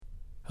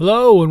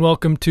Hello and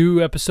welcome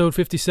to episode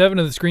 57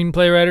 of the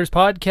Screenplay Writers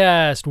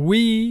Podcast.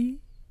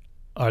 We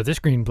are the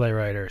Screenplay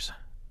Writers.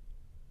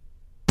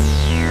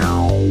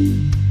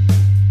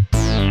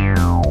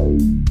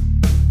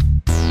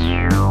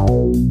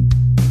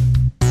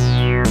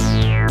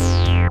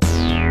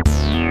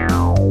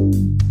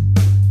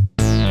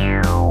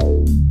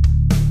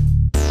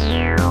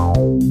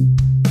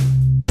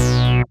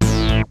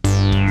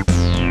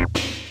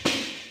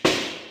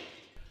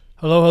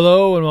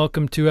 Hello, and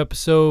welcome to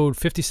episode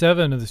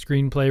 57 of the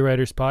Screenplay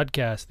Writers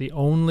Podcast, the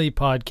only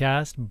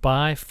podcast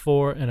by,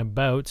 for, and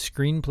about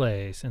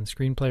screenplays and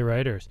screenplay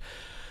writers.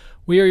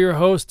 We are your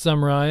hosts.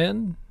 I'm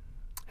Ryan.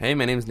 Hey,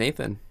 my name's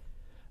Nathan.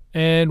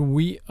 And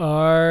we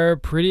are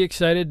pretty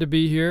excited to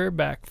be here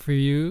back for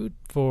you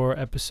for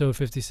episode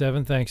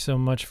 57. Thanks so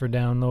much for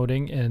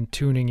downloading and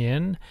tuning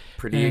in.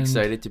 Pretty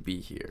excited to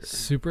be here.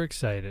 Super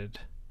excited.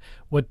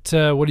 What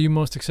are you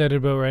most excited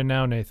about right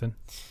now, Nathan?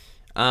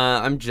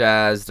 I'm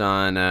jazzed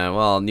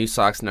on, new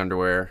socks and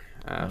underwear.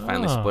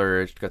 Finally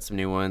splurged, got some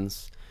new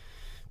ones.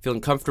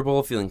 Feeling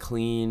comfortable, feeling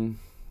clean.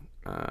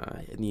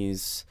 In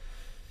these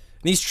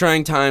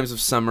trying times of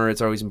summer,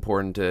 it's always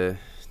important to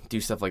do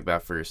stuff like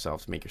that for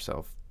yourself to make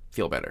yourself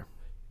feel better.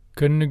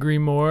 Couldn't agree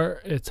more.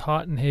 It's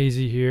hot and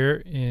hazy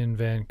here in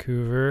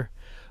Vancouver.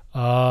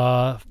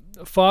 Fog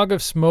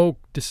of smoke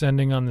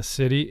descending on the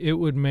city. It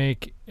would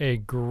make a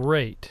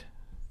great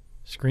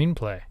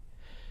screenplay.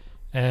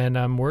 And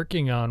I'm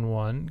working on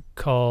one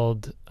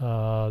called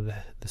the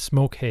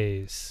Smoke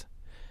Haze.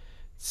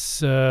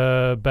 It's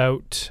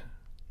about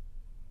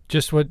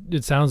just what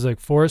it sounds like.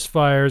 Forest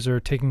fires are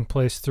taking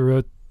place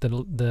throughout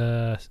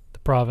the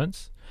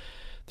province,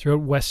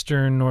 throughout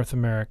Western North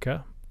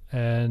America.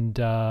 And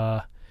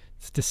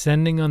it's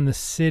descending on the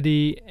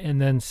city,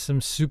 and then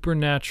some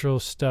supernatural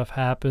stuff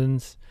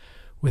happens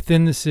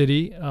within the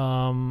city,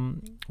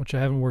 which I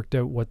haven't worked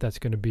out what that's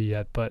going to be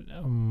yet, but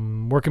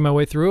I'm working my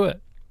way through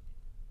it.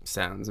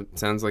 Sounds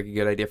like a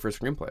good idea for a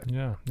screenplay.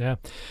 Yeah.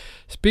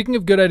 Speaking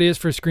of good ideas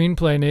for a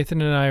screenplay,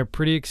 Nathan and I are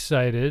pretty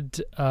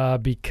excited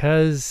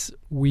because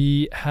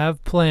we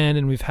have planned,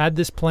 and we've had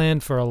this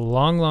planned for a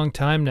long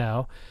time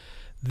now.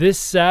 This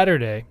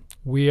Saturday,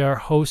 we are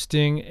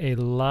hosting a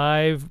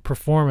live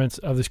performance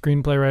of the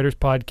Screenplay Writers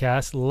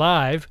Podcast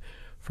live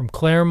from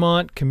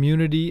Claremont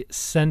Community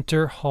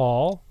Center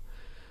Hall.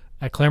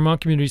 At Claremont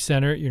Community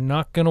Center. You're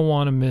not going to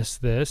want to miss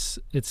this.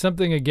 It's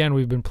something, again,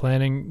 we've been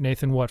planning,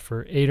 Nathan,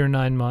 for 8 or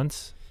 9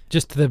 months?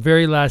 Just to the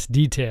very last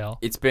detail.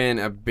 It's been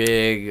a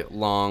big,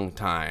 long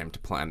time to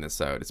plan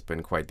this out. It's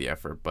been quite the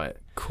effort, but...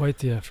 Quite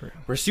the effort.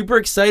 We're super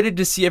excited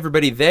to see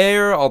everybody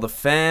there, all the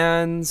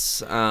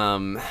fans.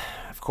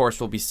 Of course,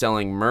 we'll be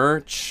selling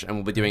merch, and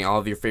we'll be doing all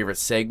of your favorite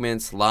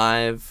segments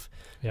live.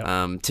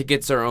 Yep.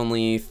 Tickets are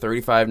only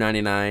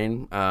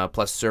 $35.99,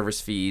 plus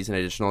service fees and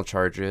additional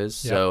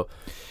charges. Yep. So...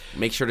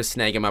 make sure to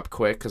snag them up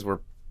quick because we're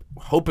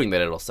hoping that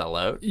it'll sell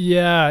out.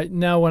 Yeah.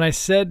 Now, when I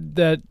said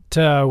that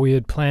we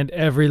had planned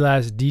every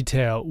last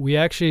detail, we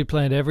actually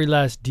planned every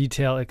last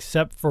detail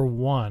except for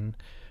one,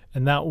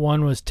 and that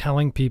one was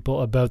telling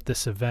people about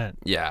this event.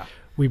 Yeah.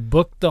 We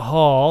booked the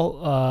hall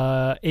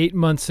 8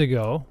 months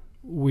ago.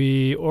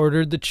 We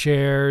ordered the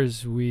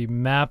chairs. We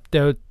mapped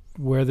out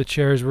where the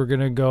chairs were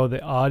going to go.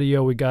 The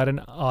audio, we got an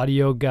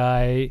audio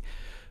guy,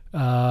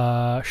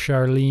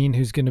 Charlene,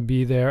 who's going to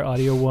be there,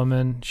 audio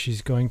woman.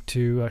 She's going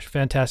to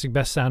fantastic,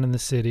 best sound in the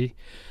city.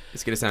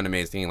 It's going to sound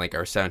amazing. Like,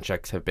 our sound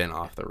checks have been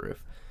off the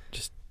roof.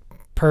 Just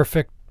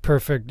perfect.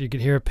 You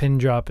could hear a pin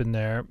drop in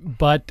there,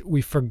 but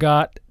we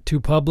forgot to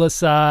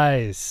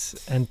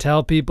publicize and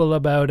tell people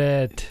about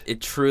it. It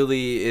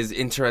truly is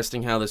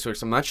interesting how this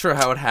works. I'm not sure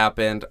how it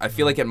happened. I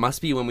feel like it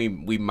must be when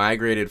we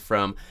migrated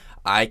from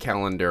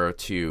iCalendar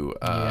to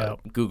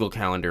Google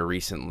Calendar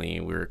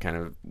recently. We're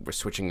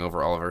switching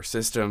over all of our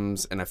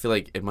systems, and I feel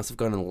like it must have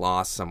gone and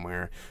lost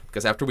somewhere,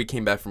 because after we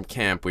came back from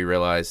camp, we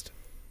realized,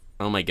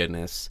 oh my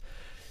goodness,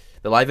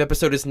 the live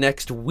episode is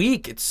next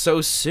week. It's so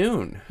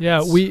soon.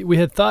 Yeah, we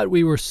had thought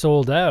we were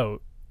sold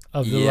out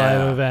of the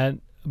live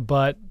event,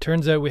 but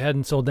turns out we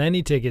hadn't sold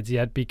any tickets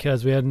yet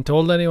because we hadn't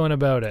told anyone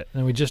about it,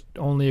 and we just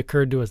only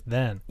occurred to us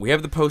then. We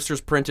have the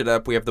posters printed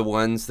up. We have the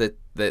ones that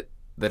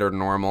are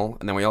normal,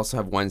 and then we also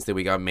have ones that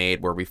we got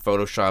made where we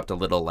photoshopped a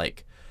little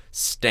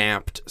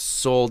stamped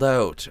sold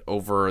out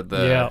over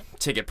the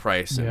ticket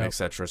price and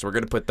etc. So we're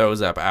going to put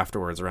those up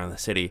afterwards around the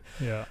city.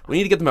 Yeah. We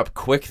need to get them up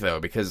quick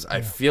though, because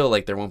I feel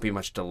like there won't be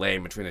much delay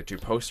between the two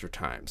poster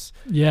times.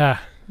 Yeah.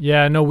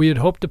 No, we had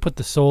hoped to put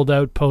the sold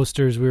out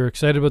posters. We were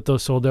excited about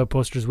those sold out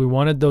posters. We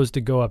wanted those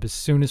to go up as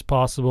soon as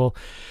possible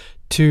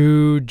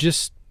to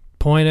just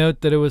point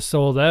out that it was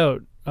sold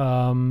out.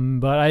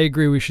 But I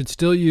agree we should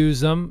still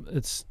use them.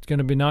 It's going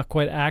to be not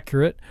quite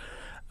accurate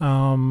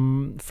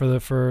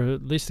for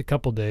at least a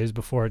couple days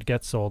before it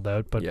gets sold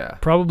out.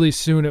 But probably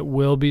soon it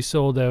will be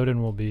sold out,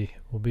 and we'll be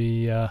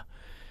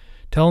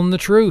telling the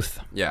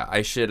truth. Yeah,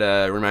 I should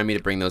remind me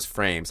to bring those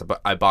frames.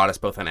 I bought us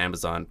both on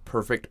Amazon.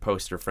 Perfect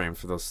poster frames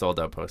for those sold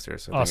out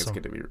posters. So I think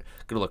it's going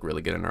to look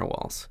really good on our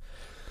walls.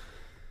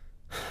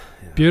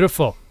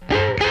 Beautiful.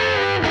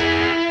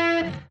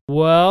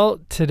 Well,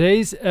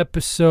 today's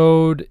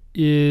episode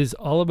is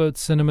all about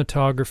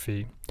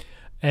cinematography.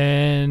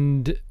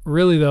 And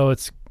really, though,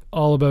 it's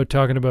all about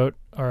talking about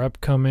our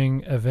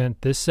upcoming event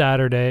this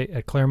Saturday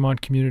at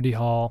Claremont Community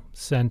Hall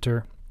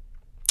Center,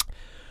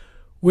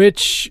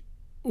 which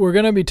we're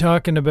going to be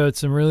talking about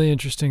some really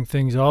interesting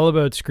things all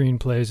about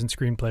screenplays and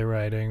screenplay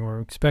writing.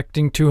 We're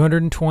expecting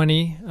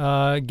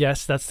 220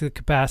 guests. That's the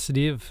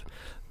capacity of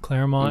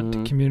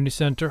Claremont Community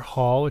Center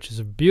Hall, which is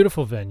a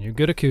beautiful venue,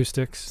 good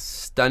acoustics.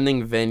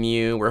 Stunning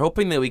venue. We're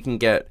hoping that we can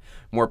get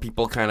more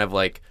people kind of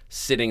like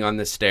sitting on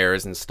the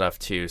stairs and stuff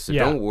too. So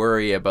don't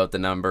worry about the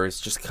numbers.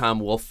 Just come.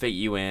 We'll fit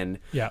you in.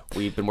 Yeah.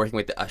 We've been working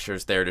with the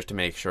ushers there just to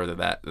make sure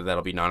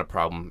that'll be not a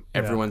problem.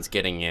 Everyone's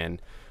getting in.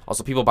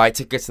 Also, people buy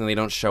tickets and they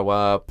don't show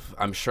up.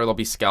 I'm sure there'll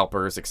be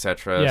scalpers,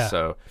 etc. Yeah.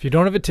 So if you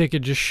don't have a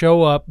ticket, just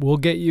show up. We'll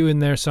get you in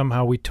there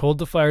somehow. We told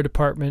the fire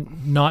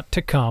department not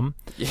to come.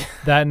 Yeah.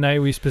 That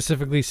night, we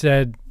specifically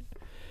said,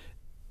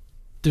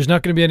 there's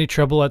not going to be any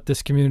trouble at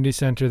this community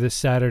center this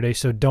Saturday,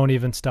 so don't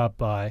even stop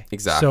by.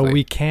 Exactly. So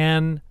we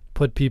can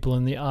put people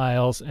in the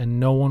aisles and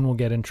no one will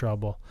get in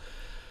trouble.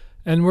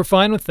 And we're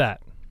fine with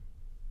that.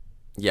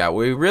 Yeah,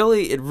 it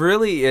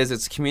really is.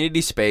 It's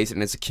community space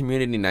and it's a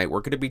community night.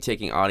 We're going to be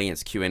taking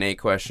audience Q&A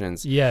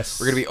questions. Yes.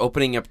 We're going to be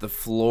opening up the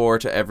floor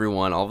to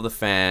everyone, all of the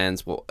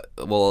fans.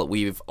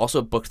 We've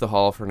also booked the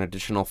hall for an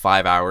additional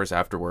 5 hours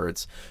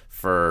afterwards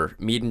for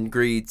meet and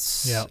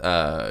greets,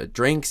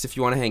 drinks if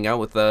you want to hang out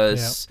with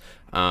us.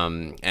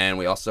 And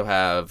we also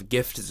have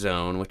gift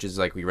zone, which is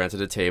like we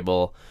rented a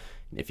table.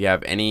 If you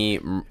have any...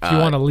 if you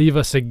want to leave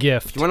us a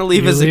gift. If you want to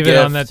leave us a gift... Leave it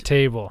on that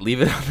table.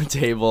 Leave it on the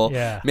table.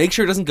 Yeah. Make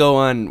sure it doesn't go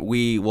on...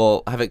 We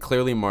will have it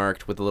clearly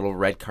marked with a little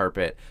red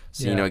carpet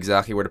so you know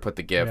exactly where to put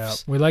the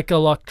gifts. Yeah. We like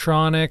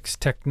electronics,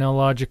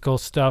 technological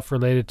stuff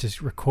related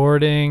to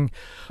recording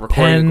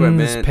pens,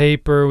 equipment.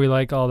 Paper. We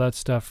like all that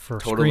stuff for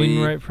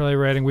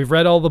screenplay writing. We've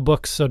read all the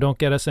books, so don't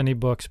get us any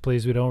books,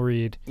 please. We don't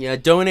read. Yeah,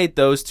 donate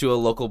those to a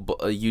local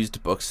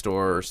used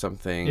bookstore or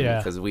something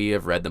because we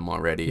have read them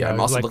already. Yeah, I'm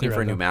also looking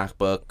for a new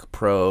MacBook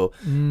Pro.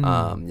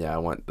 I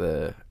want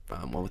the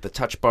one with the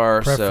touch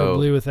bar.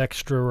 Preferably with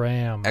extra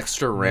RAM.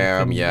 Extra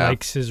RAM, Nathan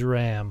likes his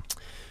RAM.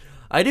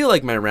 I do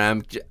like my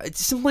RAM,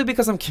 simply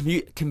because I'm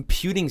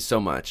computing so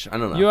much. I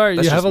don't know.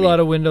 You have a lot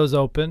of windows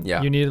open.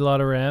 Yeah. You need a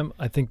lot of RAM.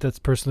 I think that's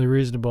personally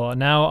reasonable.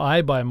 Now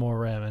I buy more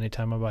RAM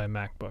anytime I buy a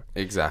MacBook.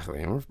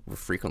 Exactly. And we're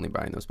frequently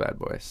buying those bad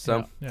boys.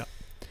 So yeah.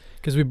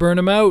 Because we burn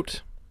them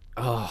out.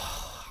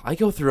 Oh, I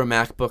go through a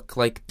MacBook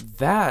like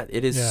that.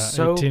 It is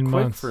so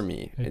quick for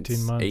me.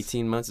 18 months.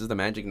 18 months is the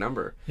magic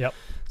number. Yep.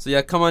 So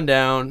yeah, come on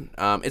down.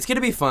 It's going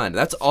to be fun.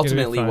 That's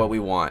ultimately what we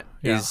want.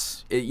 Yeah.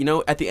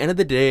 At the end of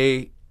the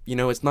day,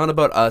 it's not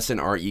about us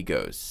and our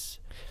egos.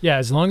 Yeah,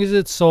 as long as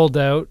it's sold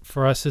out,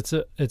 for us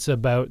it's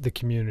about the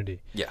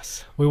community.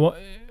 Yes.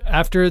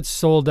 After it's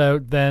sold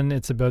out, then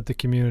it's about the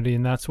community,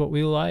 and that's what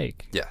we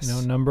like. Yes.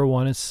 Number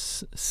one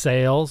is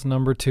sales.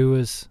 Number two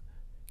is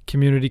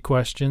community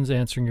questions,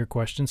 answering your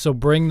questions. So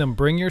bring them.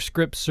 Bring your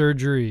script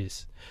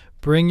surgeries.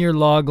 Bring your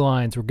log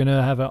lines. We're going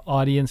to have an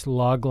audience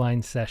log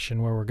line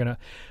session where we're going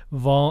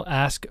to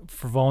ask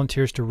for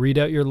volunteers to read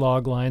out your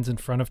log lines in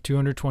front of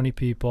 220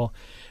 people.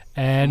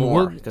 And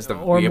more, because we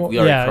already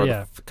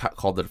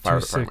called the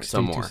fire department.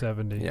 So more.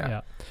 270,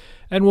 yeah.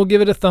 And we'll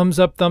give it a thumbs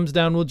up, thumbs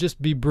down. We'll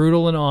just be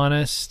brutal and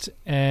honest,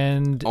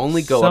 and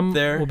only go up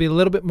there. We'll be a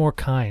little bit more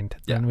kind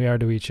than we are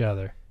to each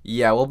other.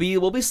 Yeah, we'll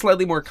be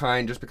slightly more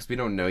kind just because we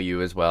don't know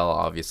you as well,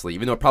 obviously.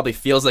 Even though it probably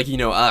feels like you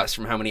know us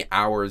from how many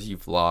hours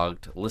you've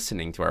logged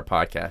listening to our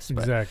podcast.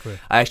 But exactly.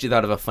 I actually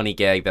thought of a funny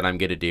gag that I'm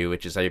going to do,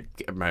 which is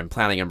I'm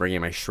planning on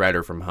bringing my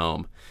shredder from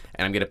home,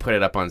 and I'm going to put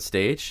it up on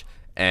stage.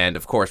 And,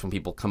 of course, when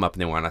people come up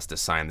and they want us to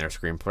sign their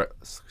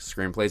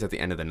screenplays at the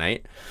end of the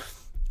night,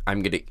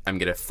 I'm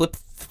gonna flip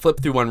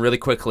through one really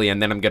quickly,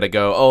 and then I'm going to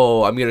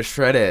go, I'm going to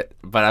shred it.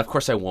 But, of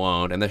course, I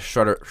won't. And the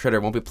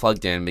shredder won't be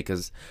plugged in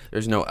because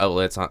there's no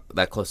outlets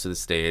that close to the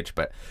stage.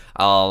 But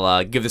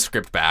I'll give the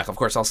script back. Of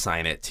course, I'll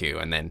sign it, too.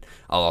 And then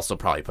I'll also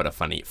probably put a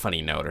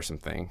funny note or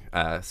something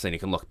so you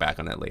can look back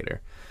on it later.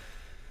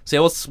 So,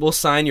 yeah, we'll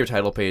sign your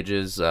title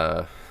pages.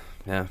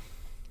 Yeah.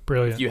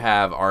 Brilliant. If you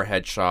have our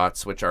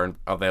headshots, which are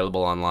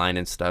available online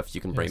and stuff, you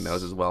can bring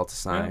those as well to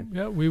sign.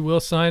 Yeah, we will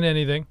sign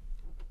anything.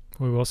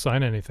 We will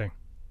sign anything.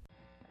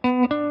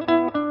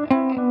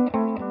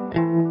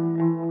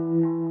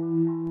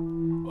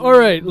 All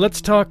right,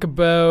 let's talk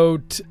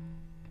about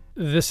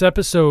this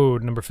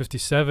episode, number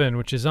 57,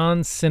 which is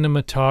on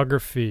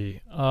cinematography.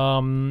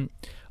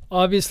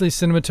 Obviously,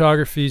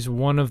 cinematography is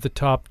one of the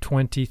top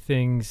 20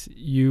 things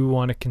you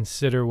want to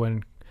consider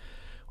when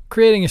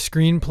creating a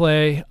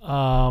screenplay.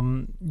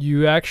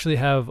 You actually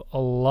have a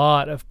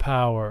lot of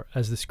power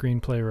as the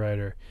screenplay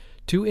writer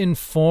to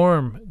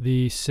inform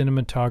the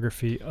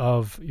cinematography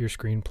of your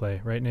screenplay,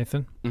 right,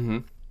 Nathan? Mm-hmm.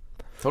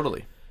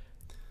 Totally.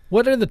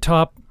 What are the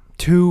top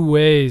 2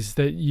 ways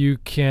that you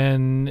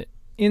can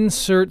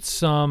insert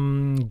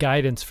some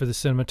guidance for the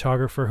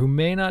cinematographer who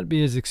may not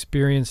be as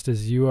experienced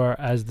as you are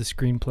as the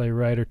screenplay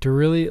writer, to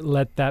really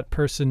let that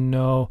person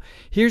know,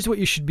 here's what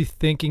you should be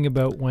thinking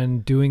about when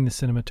doing the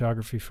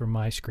cinematography for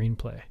my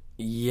screenplay.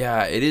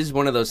 Yeah, it is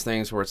one of those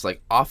things where it's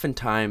like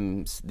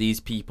oftentimes these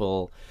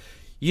people,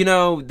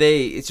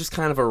 it's just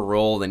kind of a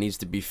role that needs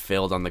to be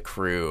filled on the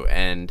crew,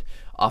 and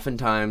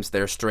oftentimes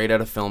they're straight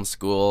out of film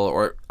school,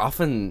 or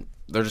often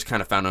they're just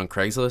kind of found on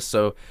Craigslist,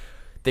 so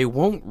they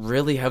won't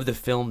really have the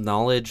film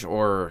knowledge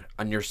or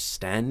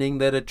understanding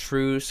that a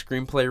true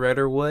screenplay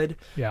writer would.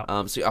 Yeah.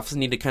 So you often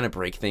need to kind of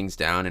break things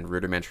down in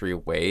rudimentary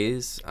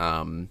ways.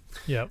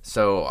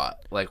 So,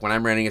 like, when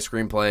I'm writing a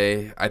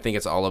screenplay, I think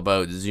it's all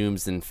about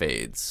zooms and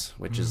fades,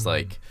 which is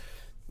like,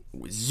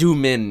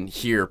 zoom in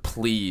here,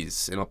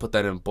 please, and I'll put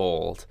that in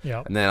bold.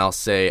 Yeah. And then I'll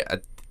say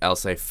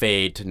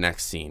fade to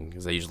next scene,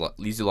 because I use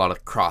a lot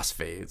of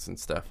crossfades and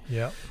stuff.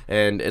 Yeah.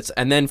 And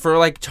then for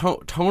like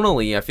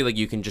tonally, I feel like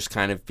you can just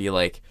kind of be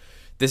like,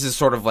 this is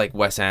sort of like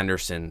Wes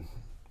Anderson,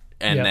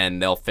 and then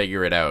they'll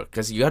figure it out,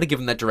 because you got to give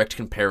them that direct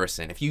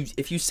comparison. If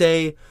you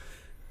say,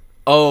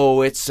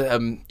 oh, it's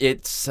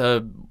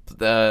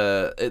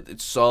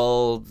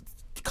all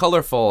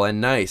colorful and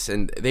nice,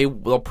 and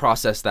they'll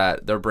process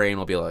that. Their brain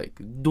will be like,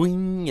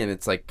 doing, and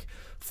it's like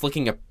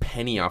flicking a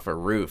penny off a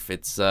roof.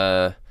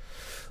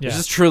 There's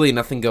just truly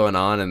nothing going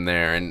on in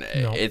there, and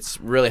it's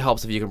really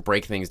helps if you can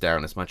break things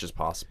down as much as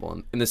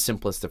possible in the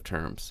simplest of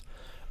terms.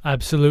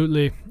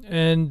 Absolutely.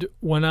 And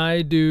when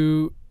I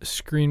do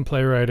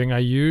screenplay writing, I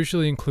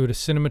usually include a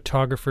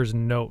cinematographer's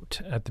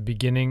note at the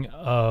beginning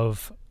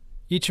of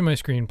each of my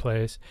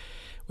screenplays,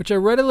 which I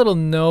write a little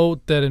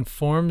note that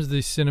informs the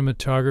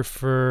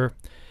cinematographer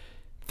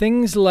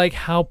things like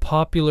how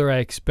popular I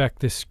expect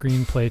this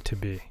screenplay to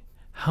be,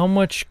 how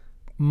much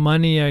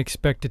money I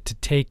expect it to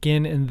take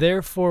in, and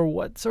therefore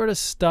what sort of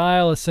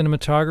style of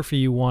cinematography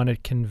you want to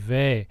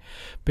convey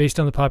based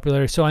on the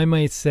popularity. So I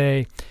might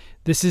say,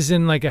 this is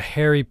in like a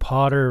Harry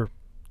Potter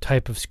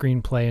type of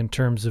screenplay in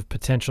terms of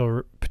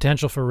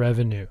potential for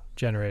revenue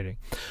generating,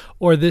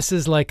 or this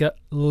is like a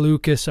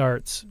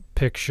LucasArts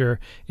picture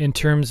in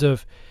terms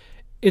of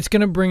it's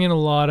going to bring in a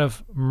lot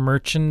of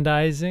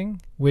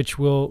merchandising, which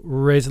will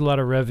raise a lot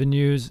of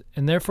revenues,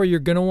 and therefore you're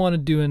going to want to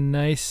do a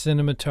nice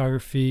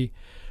cinematography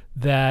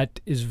that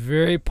is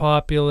very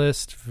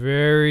populist,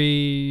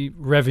 very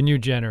revenue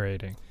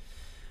generating.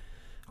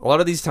 A lot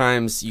of these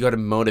times you got to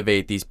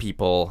motivate these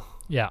people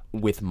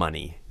with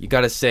money. You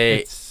got to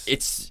say,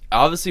 it's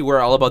obviously we're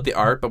all about the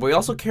art, but we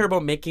also care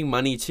about making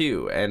money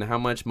too, and how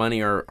much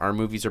money our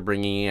movies are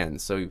bringing in.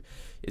 So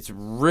it's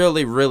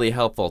really, really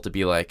helpful to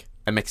be like,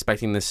 I'm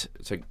expecting this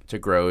to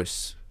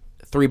gross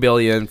 $3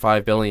 billion,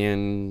 $5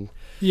 billion,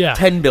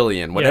 $10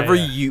 billion, whatever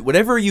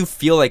you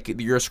feel like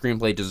your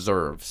screenplay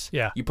deserves.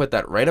 Yeah. You put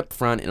that right up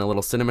front in a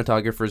little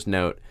cinematographer's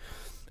note.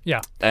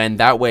 Yeah. And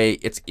that way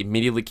it's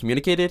immediately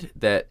communicated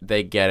that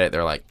they get it.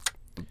 They're like,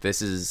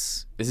 this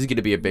is going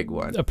to be a big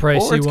one. A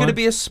pricey one. Or it's going to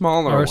be a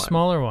smaller one. Or a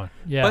smaller one.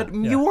 Yeah. But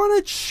you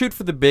want to shoot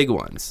for the big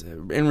ones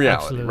in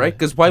reality, right?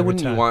 Because why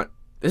wouldn't you want...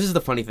 This is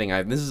the funny thing.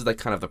 This is like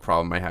kind of the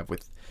problem I have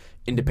with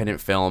independent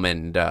film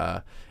and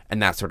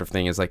that sort of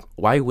thing, is like,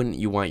 why wouldn't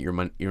you want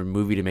your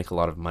movie to make a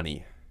lot of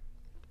money?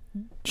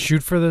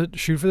 Shoot for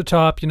the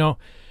top.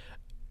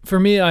 For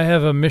me, I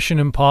have a Mission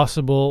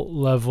Impossible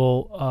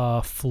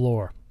level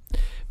floor.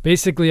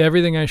 Basically,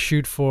 everything I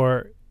shoot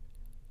for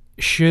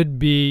should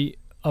be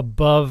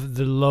above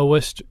the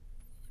lowest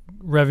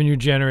revenue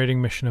generating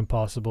Mission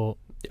Impossible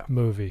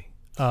movie.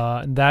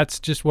 And that's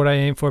just what I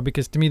aim for,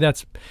 because to me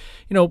that's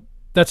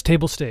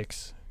table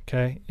stakes.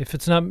 Okay, if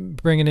it's not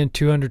bringing in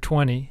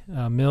 220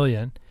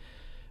 million,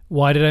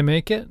 why did I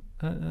make it?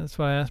 That's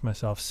what I asked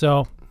myself.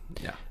 So,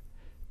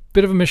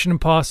 bit of a Mission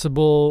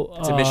Impossible.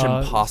 It's a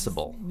Mission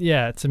Possible.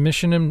 Yeah, it's a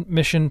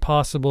Mission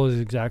Possible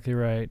is exactly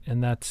right,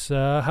 and that's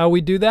how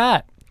we do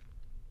that.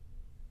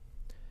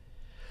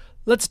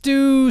 Let's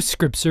do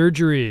script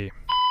surgery.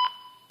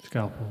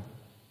 Scalpel.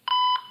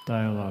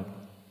 Dialogue.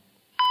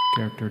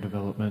 Character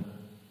development.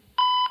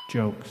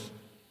 Jokes.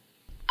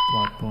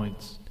 Plot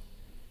points.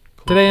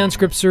 Today on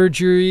Script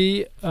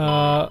Surgery,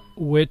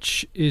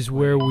 which is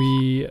where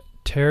we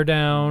tear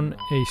down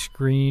a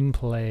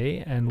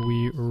screenplay and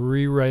we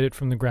rewrite it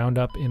from the ground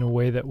up in a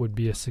way that would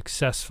be a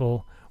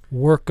successful,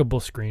 workable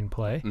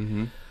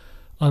screenplay,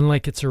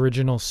 unlike its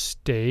original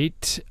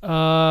state.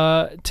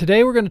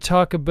 Today we're going to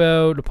talk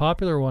about a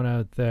popular one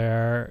out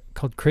there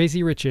called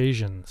Crazy Rich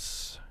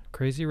Asians.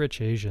 Crazy Rich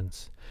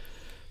Asians.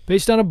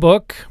 Based on a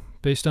book,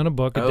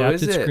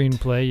 adapted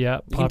screenplay.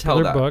 Yeah,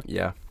 popular book.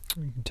 Yeah.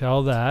 You can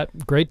tell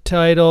that. Great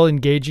title,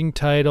 engaging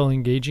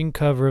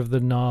cover of the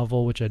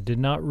novel, which I did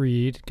not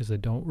read because I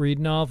don't read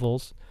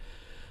novels.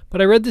 But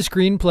I read the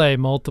screenplay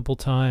multiple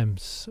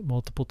times.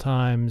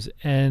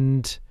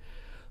 And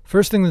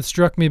first thing that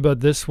struck me about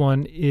this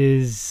one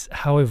is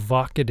how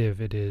evocative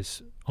it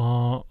is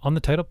on the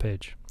title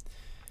page.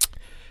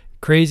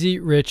 Crazy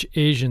Rich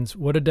Asians.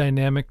 What a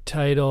dynamic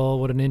title.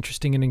 What an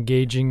interesting and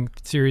engaging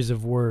series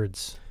of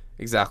words.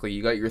 Exactly.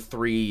 You got your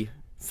three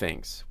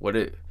things.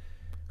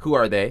 Who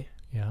are they?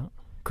 Yeah.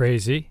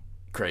 Crazy.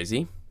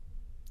 Crazy.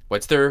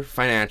 What's their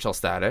financial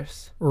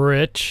status?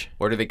 Rich.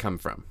 Where do they come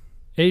from?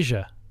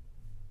 Asia.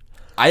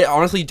 I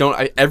honestly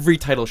don't. Every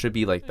title should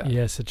be like that.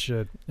 Yes, it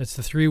should. It's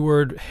the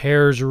 3-word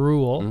Hare's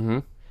rule. Mm-hmm.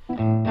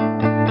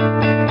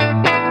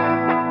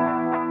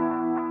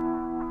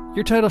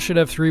 Your title should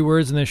have 3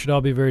 words, and they should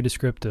all be very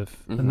descriptive.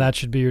 Mm-hmm. And that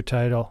should be your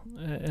title.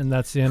 And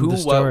that's the end of the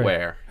Who, story. what,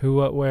 where. Who,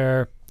 what,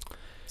 where.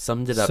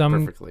 Summed it up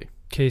Some perfectly.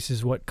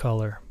 cases, what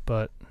color,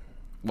 but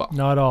Well,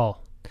 not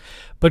all.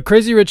 But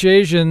Crazy Rich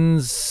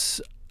Asians,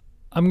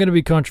 I'm going to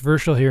be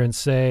controversial here and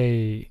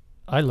say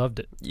I loved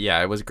it.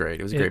 yeah, it was great.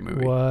 It was a great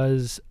movie. It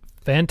was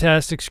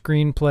fantastic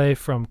screenplay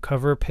from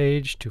cover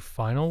page to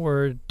final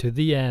word to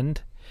the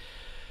end.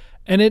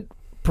 And it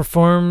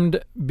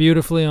performed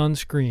beautifully on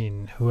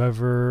screen.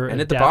 Whoever And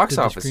at the box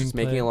adapted office, it's screenplay-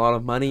 making a lot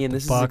of money, and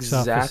this is box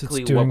office, it's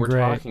exactly doing what we're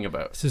great. talking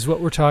about. This is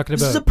what we're talking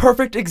This about. is a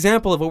perfect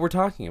example of what we're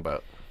talking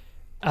about.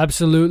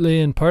 Absolutely,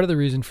 and part of the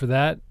reason for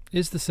that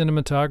is the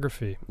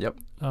cinematography. Yep.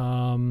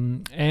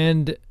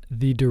 And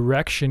the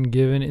direction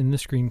given in the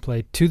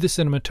screenplay to the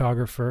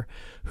cinematographer,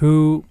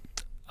 who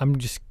I'm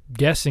just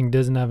guessing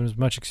doesn't have as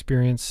much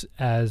experience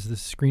as the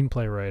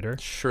screenplay writer,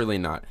 Surely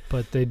not.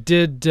 but they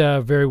did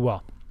very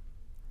well.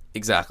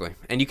 Exactly.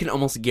 And you can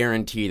almost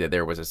guarantee that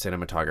there was a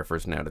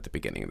cinematographer's note at the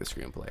beginning of the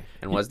screenplay.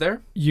 And was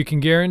there? You can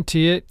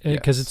guarantee it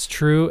because Yes. it's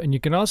true, and you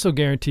can also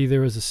guarantee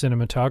there was a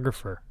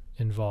cinematographer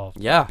involved.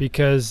 Yeah.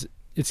 Because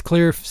it's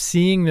clear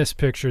seeing this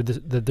picture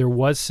that there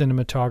was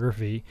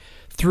cinematography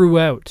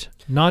throughout,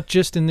 not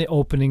just in the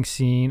opening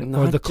scene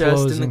or the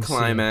closing just in the scene.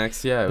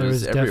 climax. Yeah, it There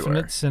was was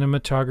everywhere. definite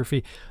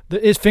cinematography.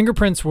 His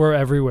fingerprints were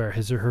everywhere.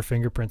 His or her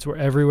fingerprints were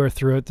everywhere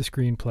throughout the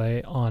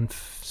screenplay on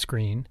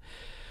screen.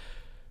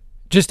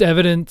 Just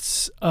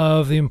evidence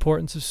of the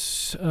importance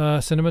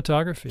of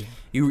cinematography.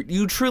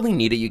 You truly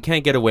need it. You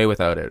can't get away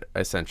without it,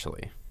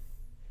 essentially.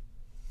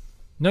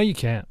 No, you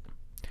can't.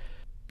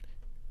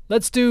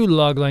 Let's do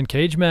Logline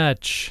Cage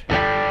Match.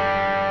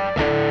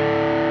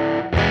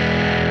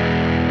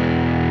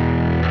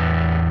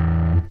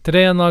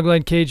 Today on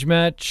Logline Cage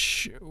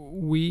Match,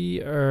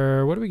 what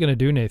are we going to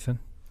do, Nathan?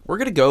 We're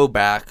going to go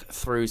back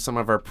through some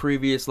of our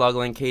previous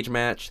Logline Cage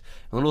Match,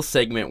 a little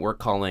segment we're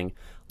calling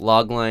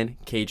Logline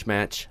Cage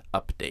Match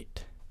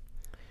Update.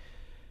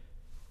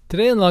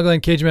 Today on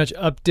Logline Cage Match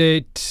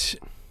Update,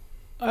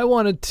 I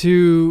wanted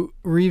to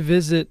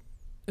revisit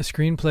a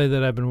screenplay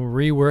that I've been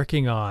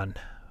reworking on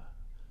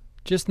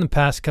just in the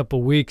past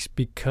couple weeks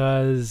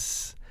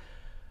because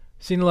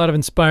I've seen a lot of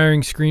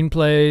inspiring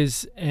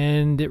screenplays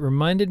and it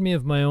reminded me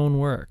of my own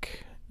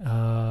work.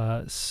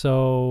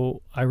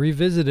 So I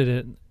revisited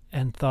it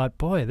and thought,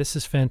 boy, this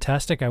is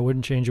fantastic. I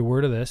wouldn't change a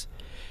word of this.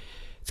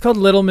 It's called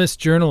Little Miss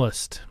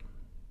Journalist.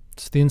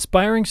 It's the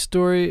inspiring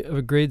story of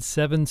a grade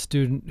 7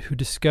 student who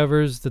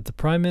discovers that the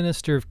Prime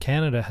Minister of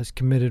Canada has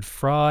committed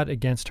fraud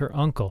against her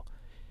uncle,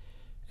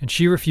 and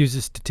she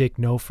refuses to take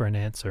no for an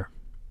answer.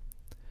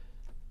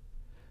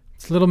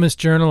 It's Little Miss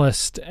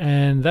Journalist,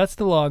 and that's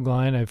the log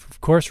line. I've,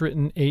 of course,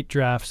 written 8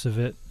 drafts of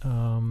it,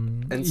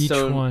 each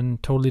one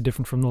totally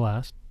different from the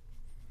last.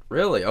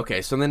 Really?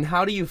 Okay, so then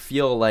how do you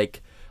feel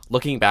like,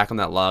 looking back on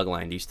that log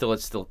line, do you still it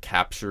still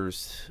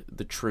captures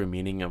the true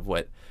meaning of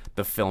what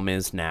the film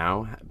is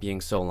now, being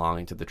so long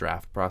into the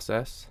draft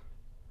process?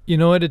 You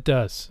know what? It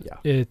does. Yeah.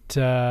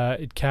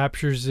 It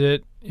captures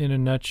it in a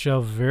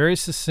nutshell very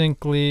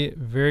succinctly,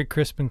 very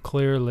crisp and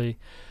clearly.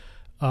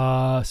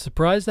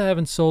 Surprised I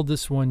haven't sold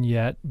this one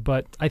yet,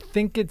 but I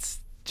think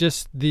it's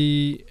just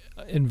the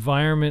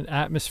environment,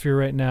 atmosphere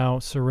right now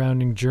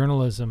surrounding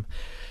journalism.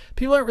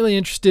 People aren't really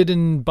interested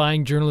in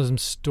buying journalism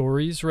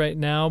stories right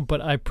now,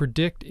 but I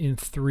predict in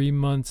 3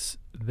 months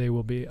they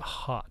will be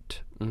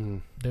hot. Mm-hmm.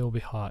 They will be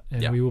hot,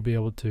 and Yeah. we will be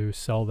able to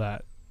sell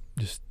that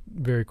just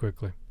very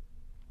quickly.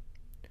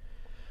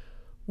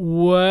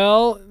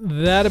 Well,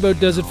 that about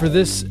does it for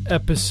this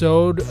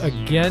episode.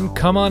 Again,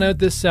 come on out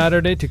this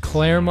Saturday to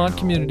Claremont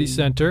Community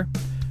Center.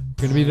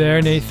 We're going to be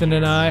there, Nathan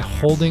and I,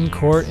 holding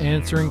court,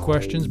 answering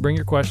questions. Bring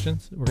your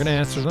questions. We're going to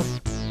answer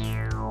them.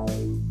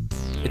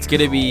 It's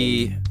gonna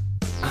be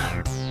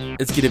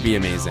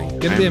amazing.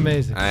 Gonna be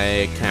amazing.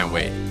 I can't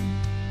wait.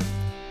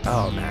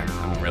 Oh man,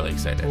 I'm really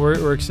excited.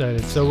 We're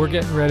excited. So we're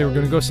getting ready. We're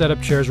going to go set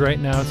up chairs right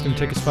now. It's going to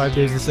take us 5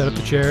 days to set up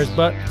the chairs,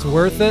 but it's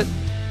worth it.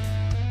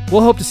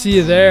 We'll hope to see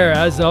you there.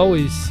 As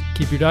always,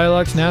 keep your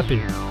dialogue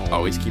snappy.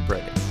 Always keep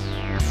writing.